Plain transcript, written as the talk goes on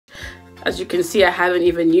As you can see, I haven't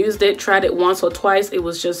even used it. Tried it once or twice. It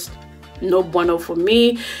was just no bueno for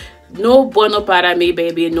me. No bueno para mí,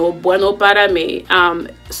 baby. No bueno para mí.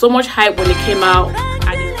 So much hype when it came out.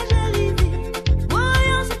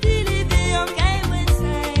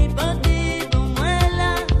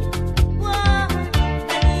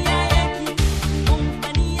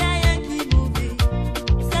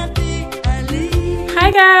 Hi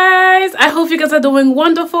guys, I hope you guys are doing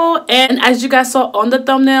wonderful, and as you guys saw on the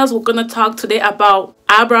thumbnails, we're gonna talk today about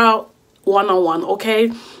eyebrow one-on-one.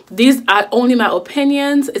 Okay, these are only my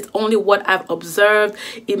opinions. It's only what I've observed.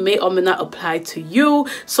 It may or may not apply to you,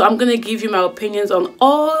 so I'm gonna give you my opinions on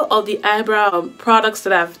all of the eyebrow products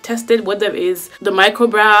that I've tested, whether it is the micro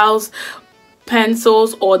brows,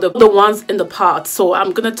 pencils, or the ones in the pot. So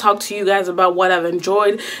I'm gonna talk to you guys about what I've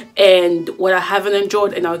enjoyed and what I haven't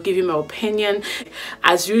enjoyed, and I'll give you my opinion.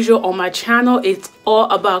 As usual on my channel, it's all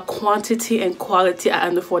about quantity and quality at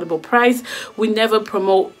an affordable price. We never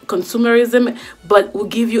promote consumerism, but we'll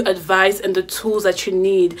give you advice and the tools that you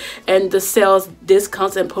need and the sales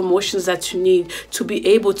discounts and promotions that you need to be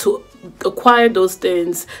able to acquire those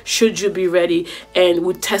things should you be ready, and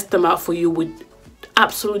we'll test them out for you with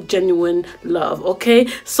absolute genuine love. Okay,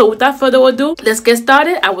 so without further ado, let's get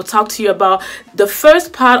started. I will talk to you about the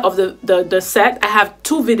first part of the set. I have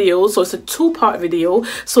two videos, so it's a two-part video,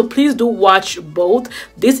 so please do watch both.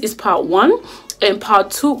 This is part one and part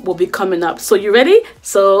two will be coming up. So you ready?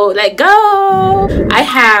 So let's go. All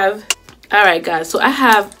right guys, so I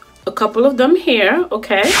have a couple of them here.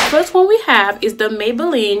 Okay, first one we have is the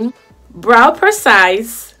Maybelline Brow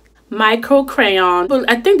Precise Micro Crayon.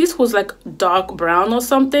 I think this was like dark brown or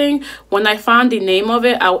something. When I found the name of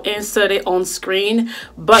it, I'll insert it on screen.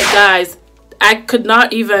 But guys, I could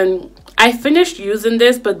not even, I finished using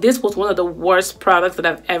this, but this was one of the worst products that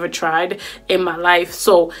I've ever tried in my life.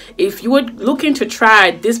 So if you were looking to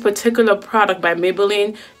try this particular product by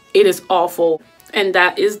Maybelline, it is awful. And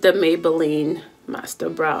that is the Maybelline Master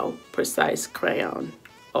Brow Precise Crayon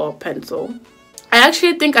or pencil. I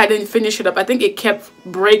actually think I didn't finish it up. I think it kept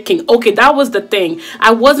breaking. Okay, that was the thing.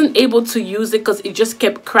 I wasn't able to use it because it just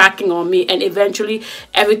kept cracking on me, and eventually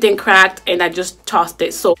everything cracked and I just tossed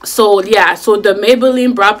it. So yeah, so the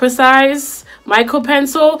Maybelline Brow Precise Micro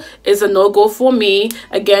Pencil is a no-go for me.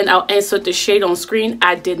 Again, I'll insert the shade on screen.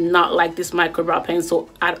 I did not like this micro brow pencil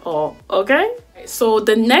at all. Okay, so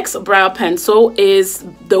the next brow pencil is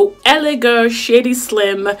the GIRLShady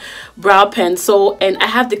Slim Brow Pencil, and I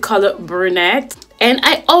have the color brunette, and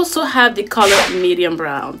I also have the color medium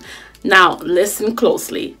brown. Now listen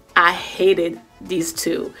closely. I hated these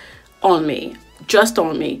two on me, just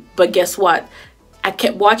on me, but guess what? I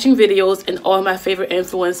kept watching videos and all my favorite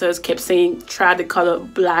influencers kept saying try the color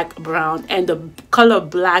black brown, and the color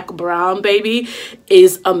black brown, baby,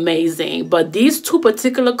 is amazing. But these two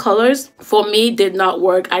particular colors for me did not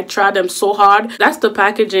work. I tried them so hard. That's the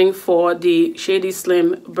packaging for the Shady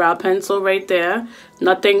Slim Brow Pencil right there.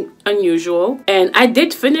 Nothing unusual, and I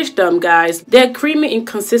did finish them, guys. They're creamy in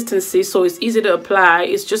consistency, so it's easy to apply.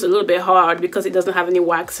 It's just a little bit hard because it doesn't have any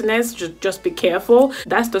waxiness. Just be careful.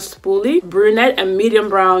 That's the spoolie. Brunette and medium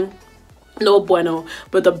brown, no bueno.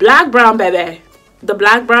 But the black brown, baby, the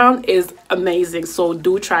black brown is amazing, so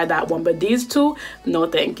do try that one. But these two, no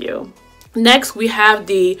thank you. Next we have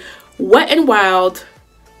the Wet n Wild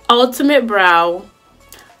Ultimate Brow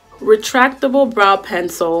Retractable Brow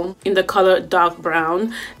Pencil in the color dark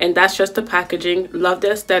brown, and that's just the packaging. Love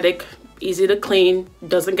the aesthetic, easy to clean,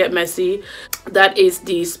 doesn't get messy. That is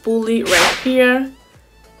the spoolie right here.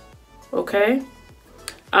 Okay,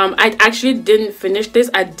 I actually didn't finish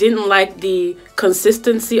this. I didn't like the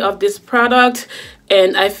consistency of this product,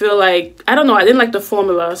 and I feel like, I don't know, I didn't like the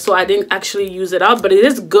formula, so I didn't actually use it out. But it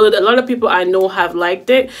is good. A lot of people I know have liked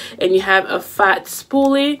it. And you have a fat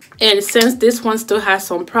spoolie, and since this one still has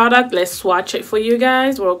some product, let's swatch it for you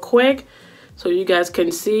guys real quick so you guys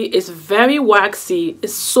can see. It's very waxy.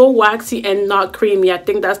 It's so waxy and not creamy. I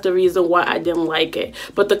think that's the reason why I didn't like it.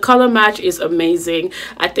 But the color match is amazing.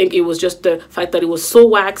 I think it was just the fact that it was so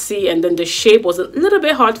waxy, and then the shape was a little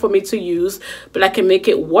bit hard for me to use, but I can make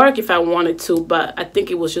it work if I wanted to. But I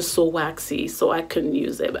think it was just so waxy, so I couldn't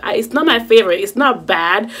use it. But it's not my favorite. It's not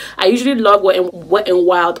bad. I usually love Wet n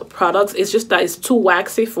Wild products. It's just that it's too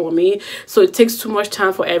waxy for me, so it takes too much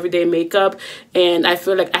time for everyday makeup, and I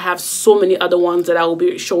feel like I have so many other ones that I will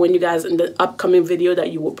be showing you guys in the upcoming video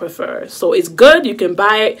that you will prefer. So it's good. You can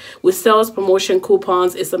buy it with sales, promotion,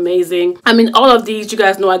 coupons. It's amazing. I mean, all of these, you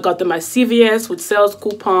guys know I got them at CVS with sales,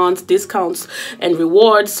 coupons, discounts, and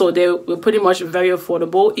rewards. So they were pretty much very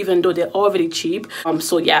affordable, even though they're already cheap.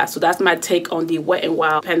 So yeah, so that's my take on the Wet n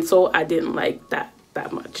Wild pencil. I didn't like that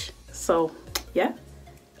much. So yeah.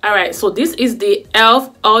 All right, so this is the e.l.f.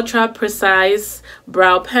 Ultra Precise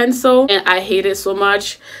Brow Pencil, and I hate it so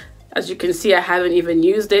much. As you can see, I haven't even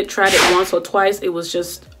used it. Tried it once or twice. It was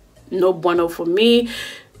just no bueno for me.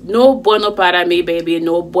 No bueno para me, baby.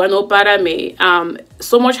 No bueno para me.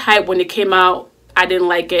 So much hype when it came out. I didn't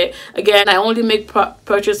like it. Again, I only make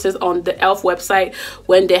purchases on the e.l.f. website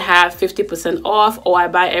when they have 50% off, or I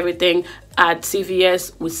buy everything at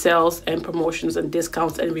CVS with sales and promotions and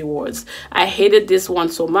discounts and rewards. I hated this one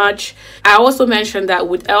so much. I also mentioned that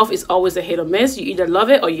with e.l.f. it's always a hit or miss. You either love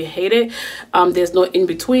it or you hate it. There's no in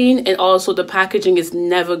between, and also the packaging is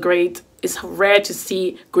never great. It's rare to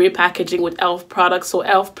see great packaging with e.l.f. products, so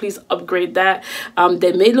e.l.f. please upgrade that.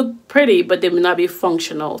 They may look pretty, but they may not be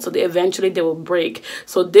functional, so eventually they will break.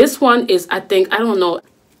 So this one is, I think, I don't know.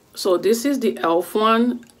 So this is the e.l.f.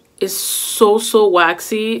 one. It's so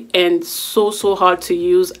waxy and so hard to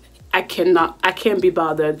use. I can't be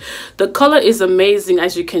bothered. The color is amazing,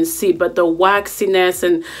 as you can see, but the waxiness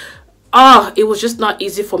and it was just not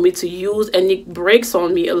easy for me to use, and it breaks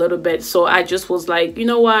on me a little bit. So I just was like, you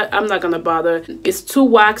know what, I'm not gonna bother. It's too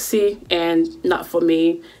waxy and not for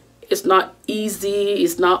me. It's not easy,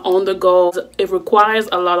 it's not on the go. It requires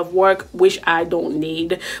a lot of work, which I don't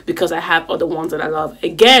need because I have other ones that I love.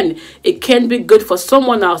 Again, it can be good for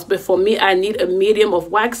someone else, but for me, I need a medium of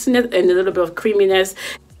waxiness and a little bit of creaminess.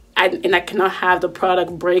 And I cannot have the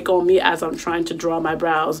product break on me as I'm trying to draw my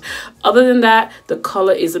brows. Other than that, the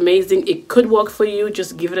color is amazing. It could work for you.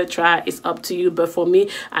 Just give it a try. It's up to you. But for me,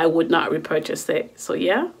 I would not repurchase it. So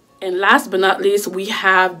yeah. And last but not least, we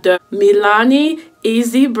have the Milani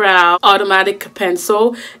Easy Brow Automatic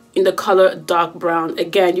Pencil in the color dark brown.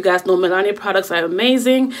 Again, you guys know Milani products are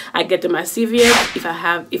amazing. I get them at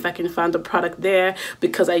CVS if I can find the product there,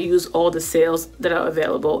 because I use all the sales that are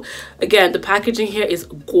available. Again, the packaging here is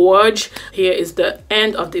gorge. Here is the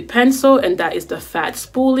end of the pencil, and that is the fat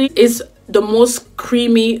spoolie. It's the most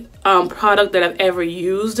creamy product that I've ever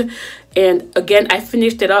used. And again, I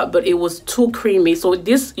finished it up, but it was too creamy. So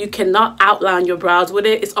this, you cannot outline your brows with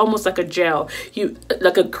it. It's almost like a gel,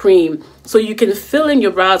 like a cream. So you can fill in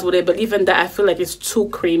your brows with it, but even that, I feel like it's too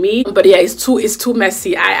creamy. But yeah, it's too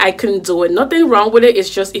messy. I couldn't do it. Nothing wrong with it. It's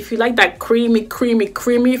just, if you like that creamy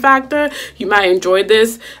factor, you might enjoy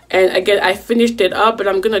this. And again, I finished it up, but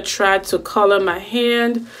I'm gonna try to color my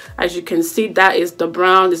hand. As you can see, that is the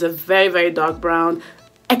brown. It's a very dark brown.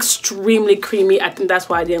 Extremely creamy. I think that's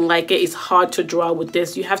why I didn't like it. It's hard to draw with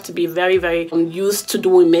this. You have to be very used to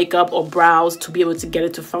doing makeup or brows to be able to get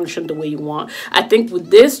it to function the way you want. I think with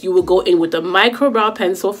this, you will go in with a micro brow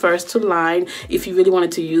pencil first to line if you really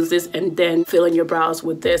wanted to use this, and then fill in your brows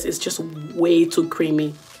with this. It's just way too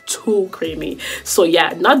creamy. So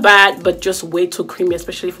yeah, not bad, but just way too creamy,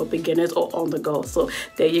 especially for beginners or on the go. So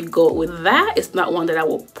there you go with that. It's not one that I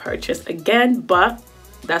will purchase again, but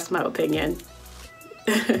that's my opinion.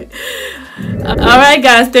 Alright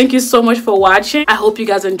guys, thank you so much for watching. I hope you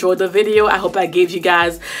guys enjoyed the video. I hope I gave you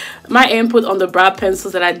guys my input on the brow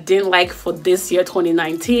pencils that I didn't like for this year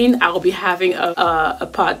 2019. I will be having a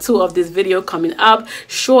part 2 of this video coming up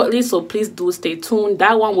shortly, so please do stay tuned.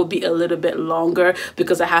 That one will be a little bit longer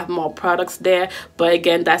because I have more products there. But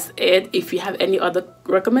again, that's it. If you have any other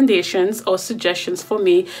recommendations or suggestions for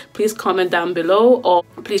me, please comment down below, or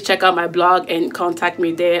please check out my blog and contact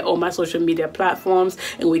me there or my social media platforms,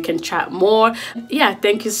 and we can chat more. Yeah,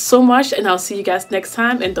 thank you so much, and I'll see you guys next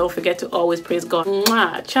time. And don't forget to always praise God.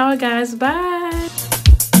 Mwah. Ciao guys, bye.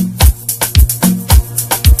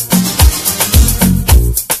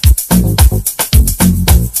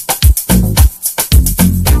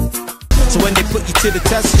 So when they put you to the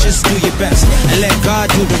test, just do your best and let God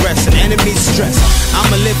do the rest. And enemies stress,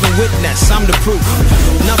 I'm a living witness, I'm the proof.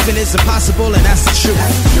 Nothing is impossible, and that's the truth.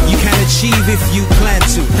 You can achieve if you plan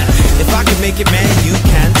to. If I can make it, man, you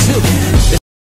can.